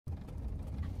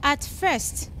At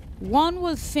first, one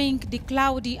will think the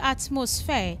cloudy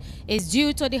atmosphere is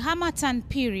due to the Harmattan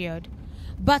period,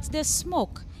 but the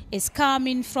smoke is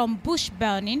coming from bush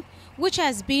burning, which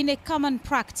has been a common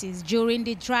practice during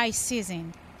the dry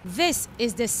season. This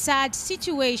is the sad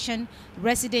situation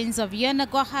residents of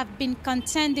Yenagoa have been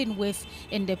contending with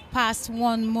in the past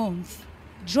 1 month.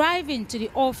 Driving to the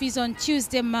office on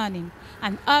Tuesday morning,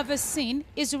 an other scene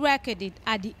is recorded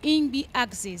at the Ingbi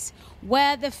axis,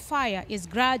 where the fire is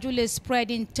gradually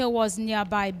spreading towards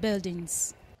nearby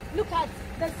buildings. Look at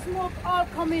the smoke all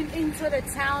coming into the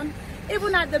town.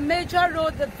 Even at the major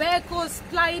road, the vehicles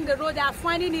plying the road are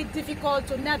finding it difficult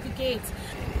to navigate.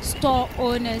 Store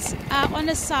owners are on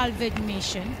a salvage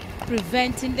mission,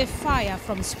 preventing the fire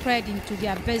from spreading to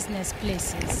their business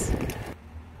places.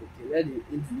 Where the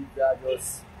individual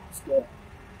just stop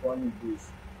burning bush,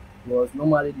 because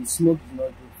normally the smoke is not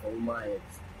good for human health.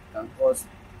 It can cause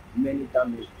many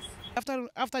damages.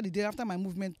 After my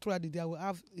movement throughout the day, I will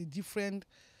have a different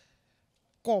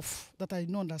cough that I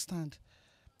don't understand.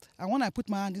 And when I put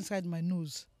my hand inside my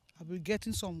nose, I'll be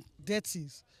getting some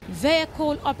dirties.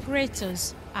 Vehicle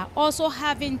operators are also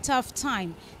having tough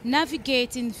time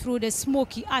navigating through the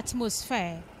smoky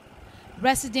atmosphere.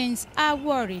 Residents are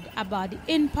worried about the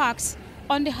impacts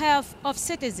on the health of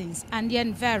citizens and the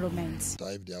environment.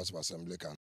 If the House of Assembly can